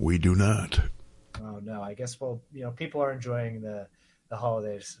 We do not. Oh, no. I guess, people are enjoying the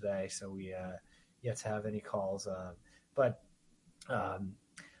holidays today, so we yet to have any calls. But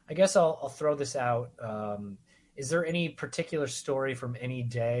I guess I'll throw this out. Is there any particular story from any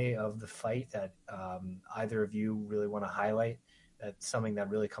day of the fight that either of you really want to highlight? That's something that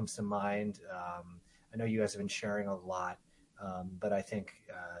really comes to mind. I know you guys have been sharing a lot, but I think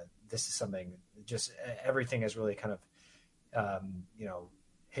this is something, just everything has really kind of,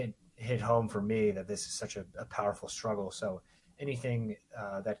 hit home for me that this is such a powerful struggle. So anything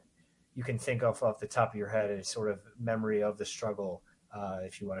that you can think of off the top of your head is sort of memory of the struggle,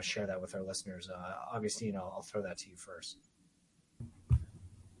 if you want to share that with our listeners. Augustine, I'll throw that to you first.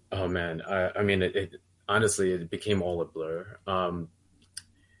 Oh man, I mean, it honestly, it became all a blur.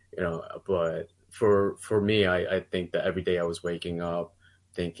 But for me, I think that every day I was waking up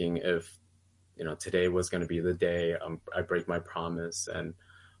thinking if, today was going to be the day I break my promise, and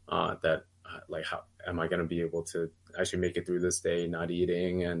that like, how am I going to be able to actually make it through this day, not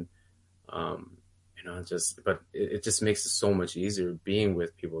eating, and but it just makes it so much easier being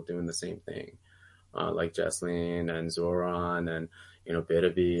with people doing the same thing, like Jesslyn and Zoran and,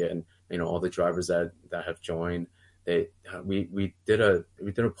 Betavi and, all the drivers that have joined. We did a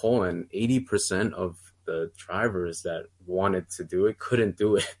poll, and 80% of the drivers that wanted to do it couldn't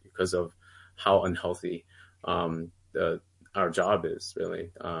do it because of how unhealthy our job is,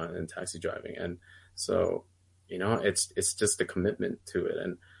 really, in taxi driving. And so, it's just a commitment to it.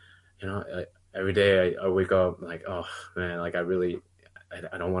 And, every day I wake up like, oh man, like I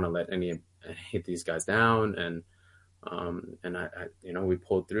don't want to let any of these guys down. And I we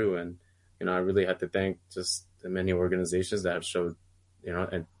pulled through, and, I really had to thank just the many organizations that have showed,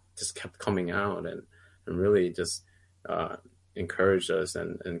 and just kept coming out and really just encouraged us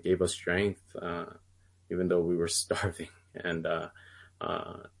and gave us strength, even though we were starving and,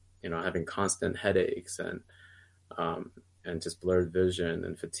 having constant headaches and just blurred vision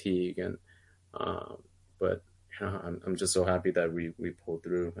and fatigue. And, but, I'm just so happy that we pulled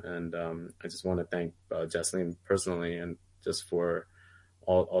through. And I just want to thank Jesslyn personally, and just for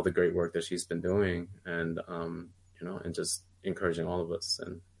all the great work that she's been doing, and, and just encouraging all of us.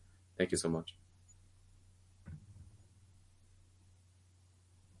 And thank you so much.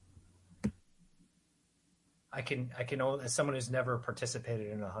 I can only, as someone who's never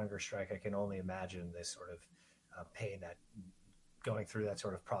participated in a hunger strike, I can only imagine this sort of pain that going through that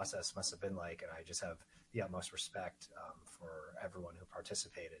sort of process must have been like, and I just have the utmost respect for everyone who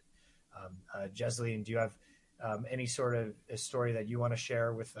participated. Jesslyn, do you have any sort of a story that you want to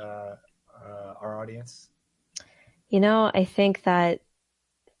share with our audience? I think that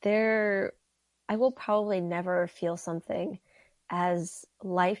I will probably never feel something as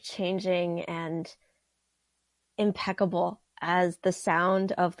life-changing and impeccable as the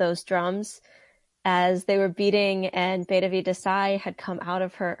sound of those drums as they were beating, and Betavi Desai had come out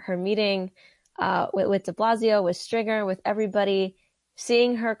of her meeting with de Blasio, with Stringer, with everybody,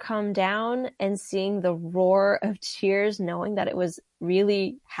 seeing her come down and seeing the roar of cheers, knowing that it was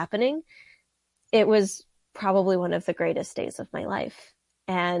really happening. It was probably one of the greatest days of my life.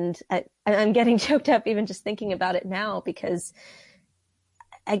 And I'm getting choked up even just thinking about it now, because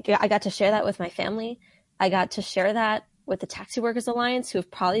I got to share that with my family. I got to share that with the Taxi Workers Alliance, who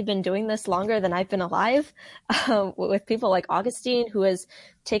have probably been doing this longer than I've been alive, with people like Augustine, who has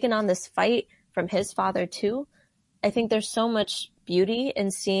taken on this fight from his father too. I think there's so much beauty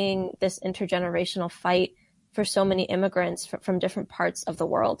in seeing this intergenerational fight for so many immigrants from different parts of the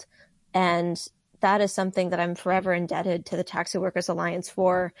world. And that is something that I'm forever indebted to the Taxi Workers Alliance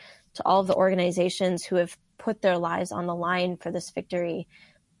for, to all of the organizations who have put their lives on the line for this victory.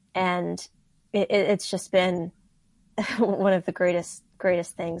 And it's just been one of the greatest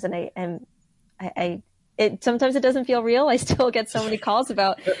things. And sometimes it doesn't feel real. I still get so many calls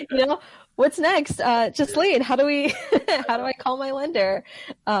about, what's next? Justine, how do I call my lender?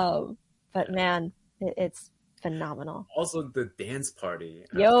 But man, it's phenomenal. Also, the dance party.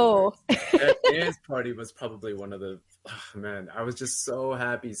 Yo, that dance party was probably one of the. Oh, man, I was just so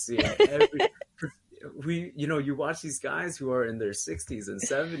happy seeing you watch these guys who are in their 60s and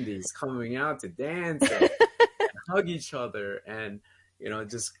 70s coming out to dance and hug each other, and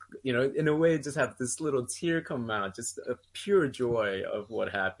just in a way, just have this little tear come out, just a pure joy of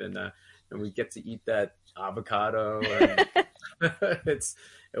what happened, and we get to eat that avocado. And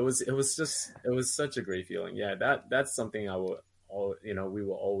it was such a great feeling. Yeah, that's something we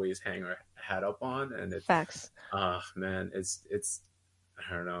will always hang our hat up on. And it's facts. Man, it's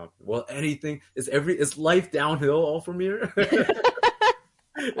I don't know. Well, anything is life downhill all from here.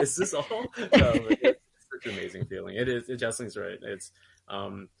 Is this all? No, it's such an amazing feeling. It is. Jocelyn's right. It's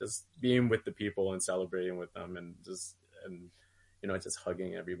just being with the people and celebrating with them, and just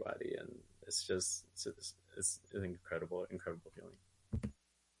hugging everybody, and it's an incredible feeling.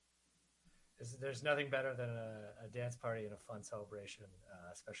 There's nothing better than a dance party and a fun celebration,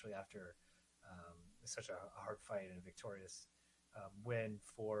 especially after such a hard fight and a victorious win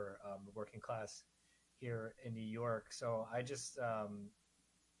for the working class here in New York. So I just,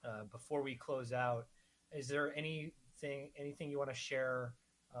 before we close out, is there anything you want to share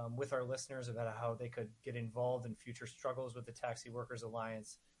with our listeners about how they could get involved in future struggles with the Taxi Workers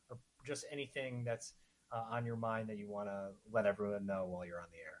Alliance, or just anything that's on your mind that you want to let everyone know while you're on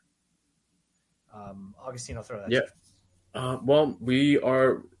the air? Augustine, I'll throw that to you. Well, we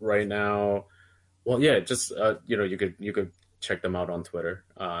are right now. Well, yeah, just you could check them out on Twitter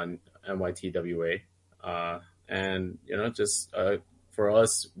on NYTWA, and just for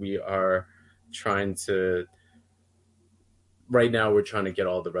us, we are trying to. Right now, we're trying to get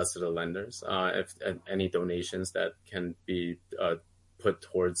all the rest of the lenders. If any donations that can be put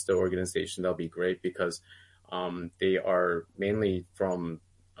towards the organization, that'll be great, because they are mainly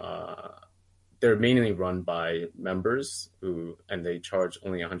they're mainly run by members and they charge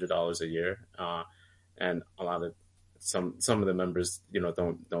only $100 a year, and a lot of some of the members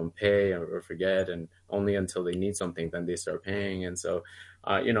don't pay or forget, and only until they need something then they start paying. And so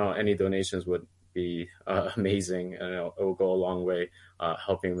any donations would be amazing, and it will go a long way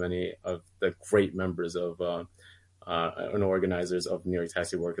helping many of the great members of and organizers of New York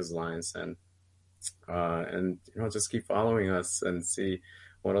Taxi Workers Alliance, and just keep following us and see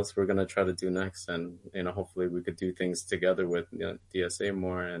what else we're going to try to do next. And hopefully we could do things together with DSA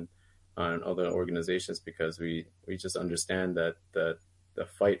more and other organizations, because we just understand that the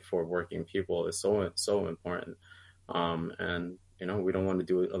fight for working people is so important, and we don't want to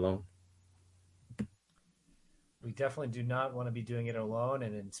do it alone. We definitely do not want to be doing it alone.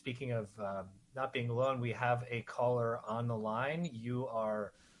 And in speaking of not being alone, we have a caller on the line. You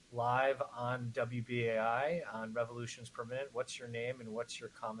are live on WBAI on Revolutions Per Minute. What's your name and what's your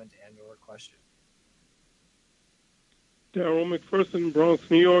comment and or question? Daryl McPherson,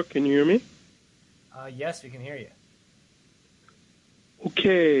 Bronx, New York. Can you hear me? Yes, we can hear you.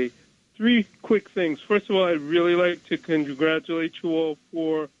 Okay. 3 quick things. First of all, I'd really like to congratulate you all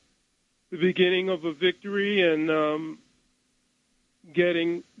for the beginning of a victory and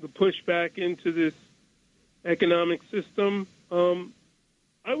getting the push back into this economic system.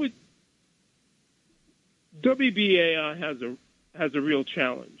 WBAI has a real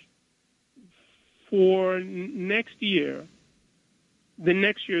challenge. For next year, the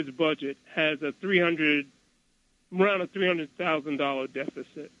next year's budget has around a $300,000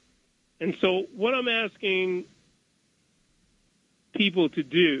 deficit. And so what I'm asking people to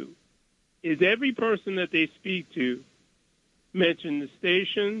do is every person that they speak to mention the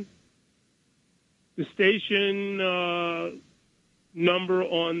station number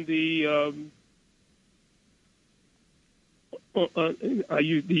on the there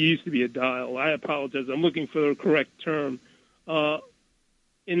used to be a dial. I apologize. I'm looking for the correct term.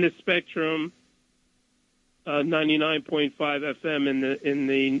 In the Spectrum, 99.5 FM in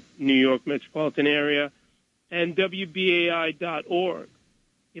the New York metropolitan area, and WBAI.org.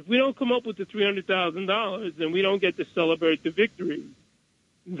 if we don't come up with the $300,000, then we don't get to celebrate the victory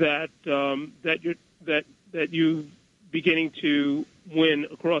that you're beginning to win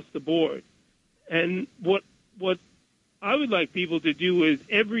across the board. And what I would like people to do is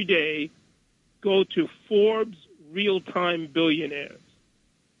every day go to Forbes Real-Time Billionaires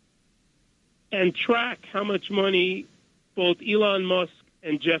and track how much money both Elon Musk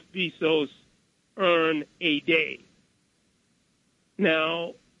and Jeff Bezos earn a day.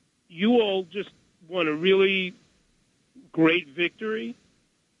 Now, you all just won a really great victory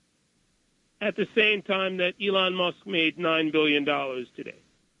at the same time that Elon Musk made $9 billion today.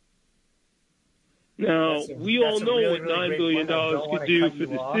 Now, we all know what $9 billion could do for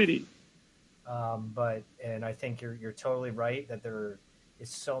the city. And I think you're totally right that there is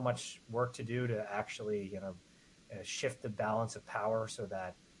so much work to do to actually, shift the balance of power so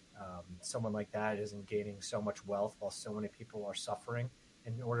that someone like that isn't gaining so much wealth while so many people are suffering.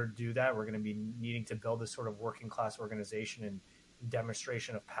 In order to do that, we're going to be needing to build this sort of working class organization and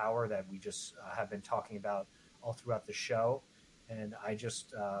demonstration of power that we just have been talking about all throughout the show. And I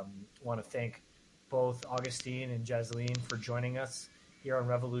just want to thank both Augustine and Jasleen for joining us here on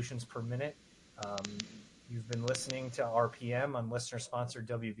Revolutions Per Minute. You've been listening to RPM on listener-sponsored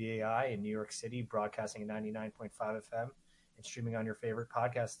WBAI in New York City, broadcasting at 99.5 FM and streaming on your favorite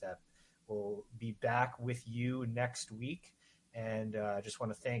podcast app. We'll be back with you next week. And I just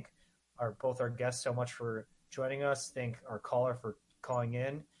want to thank both our guests so much for joining us. Thank our caller for calling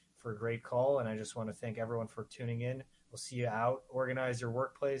in for a great call. And I just want to thank everyone for tuning in. We'll see you out. Organize your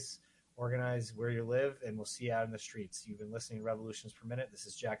workplace. Organize where you live. And we'll see you out in the streets. You've been listening to Revolutions Per Minute. This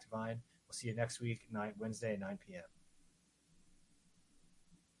is Jack Devine. We'll see you next week, Wednesday at 9 p.m.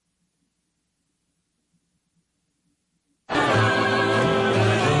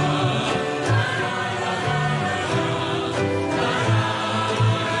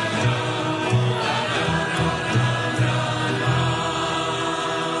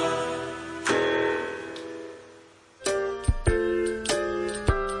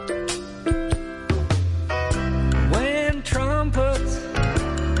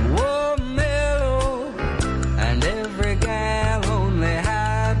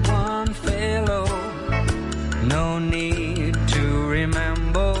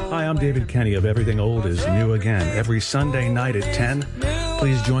 David Kenny of Everything Old is New Again every Sunday night at 10.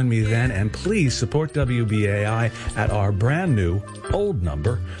 Please join me then, and please support WBAI at our brand new old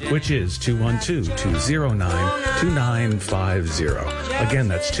number, which is 212-209-2950. Again,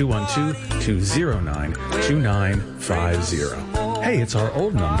 that's 212-209-2950. Hey, it's our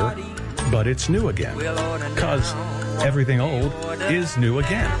old number, but it's new again, because everything old is new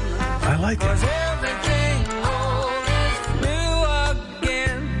again. I like it.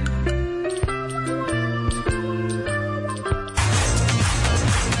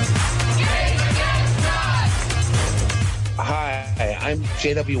 I'm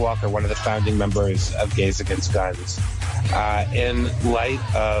J.W. Walker, one of the founding members of Gays Against Guns. In light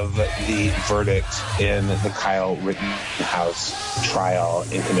of the verdict in the Kyle Rittenhouse trial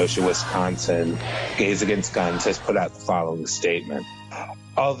in Kenosha, Wisconsin, Gays Against Guns has put out the following statement.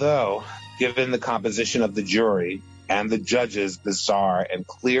 Although, given the composition of the jury and the judge's bizarre and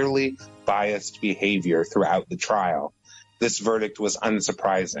clearly biased behavior throughout the trial, this verdict was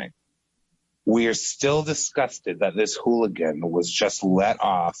unsurprising. We are still disgusted that this hooligan was just let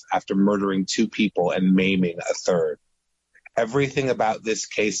off after murdering 2 people and maiming a 3rd. Everything about this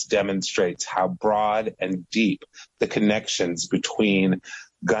case demonstrates how broad and deep the connections between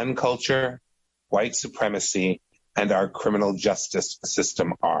gun culture, white supremacy, and our criminal justice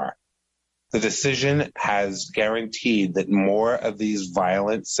system are. The decision has guaranteed that more of these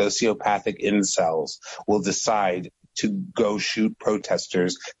violent sociopathic incels will decide to go shoot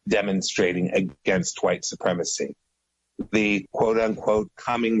protesters demonstrating against white supremacy. The quote-unquote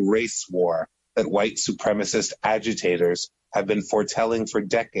coming race war that white supremacist agitators have been foretelling for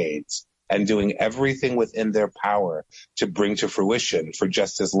decades and doing everything within their power to bring to fruition for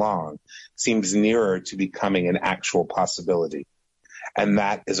just as long seems nearer to becoming an actual possibility. And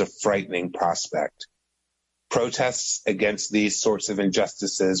that is a frightening prospect. Protests against these sorts of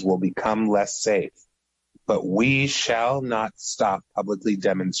injustices will become less safe. But we shall not stop publicly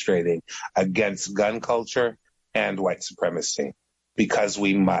demonstrating against gun culture and white supremacy, because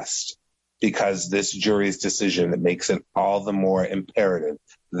we must, because this jury's decision makes it all the more imperative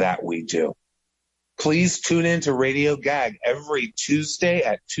that we do. Please tune in to Radio Gag every Tuesday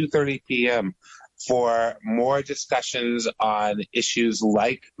at 2:30 p.m. for more discussions on issues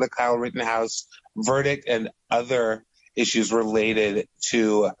like the Kyle Rittenhouse verdict and other issues related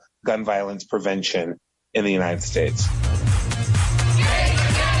to gun violence prevention in the United States.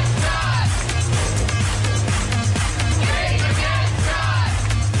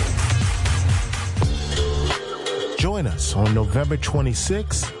 Join us on November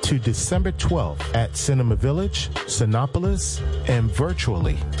 26th to December 12th at Cinema Village, Sinopolis, and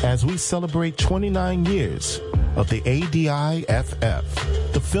virtually as we celebrate 29 years of the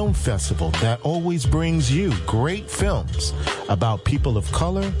ADIFF, the film festival that always brings you great films about people of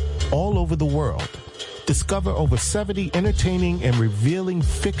color all over the world. Discover over 70 entertaining and revealing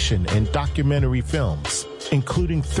fiction and documentary films, including